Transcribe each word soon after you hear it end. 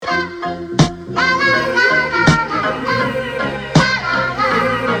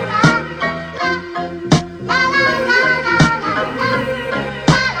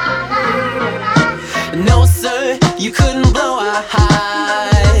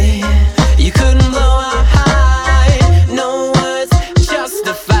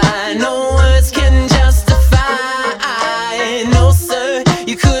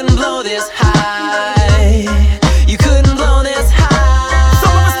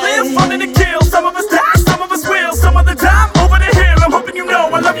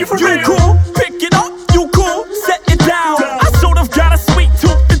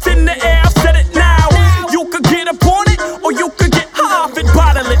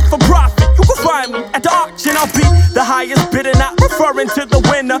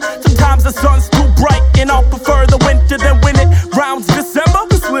winner. Sometimes the sun's too bright and I'll prefer the winter. Then when it rounds December,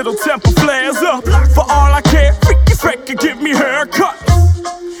 this little temper flares up. For all I care, freaky Freck can give me haircuts.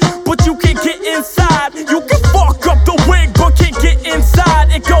 But you can't get inside. You can fuck up the wig, but can't get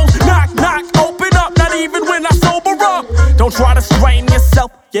inside. It goes knock, knock, open up, not even when I sober up. Don't try to strain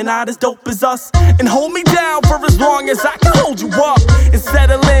yourself, you're not as dope as us. And hold me down for as long as I can hold you up. And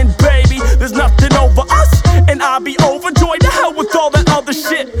settle in, baby, there's nothing over us. And I'll be overjoyed, to hell with all that other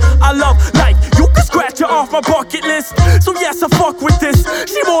shit. I love life, you can scratch her off my bucket list. So yes, I fuck with this,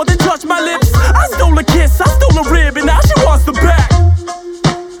 she more than touched my lips. I stole a kiss, I stole a rib, and now she wants the back.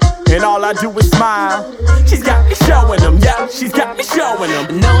 And all I do is smile. She's got me showing them, yeah, she's got me showing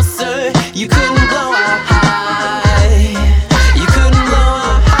them. No sir, you couldn't blow our high. You couldn't blow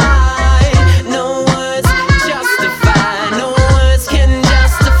our high. No words justify, no words can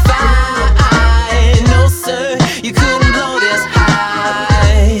justify. No sir, you couldn't blow this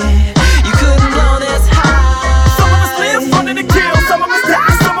high. You couldn't blow this high. Some of us live under the kill, some of us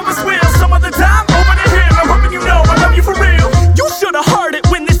die, some of us will. Some of the time over the hill, I'm hoping you know I love you for real. You should've heard it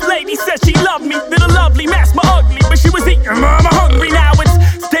when this lady said she loved me. Little lovely, mask my ugly, but she was eating mama hungry. Now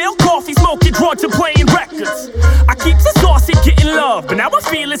it's stale coffee, smoking drugs and playing records. I keep so saucy getting love, but now I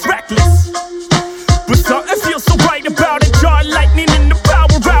feel it's reckless. But something feels so right about it. Jar lightning in the power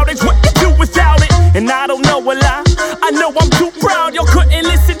outage, what you do without it? And I don't know a lie, I know I'm too proud. Y'all couldn't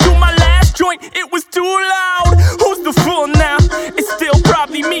listen to my last joint, it was too loud. Who's the fool now? It's still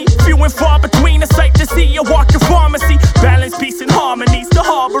probably me. Few and far between, a sight to see. You walk your pharmacy, balance, peace and harmonies, the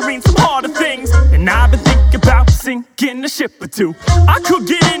harboring some harder things. And I've been thinking about sinking a ship or two. I could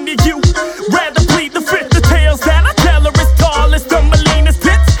get into you, rather plead the fifth. The tales that I tell are as tall as the Melina's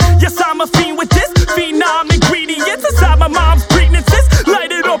tits. Yes, I'm a fiend with this phenom ingredients inside my mom's pregnancies.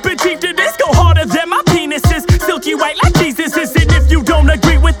 Light it up and deep to this, go harder than my penis is. Silky white like Jesus is. And if you don't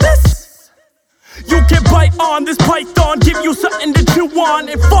agree with this, you can bite on this python, give you something to chew on.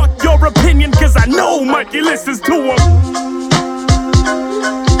 And fuck your opinion, cause I know Mikey listens to him.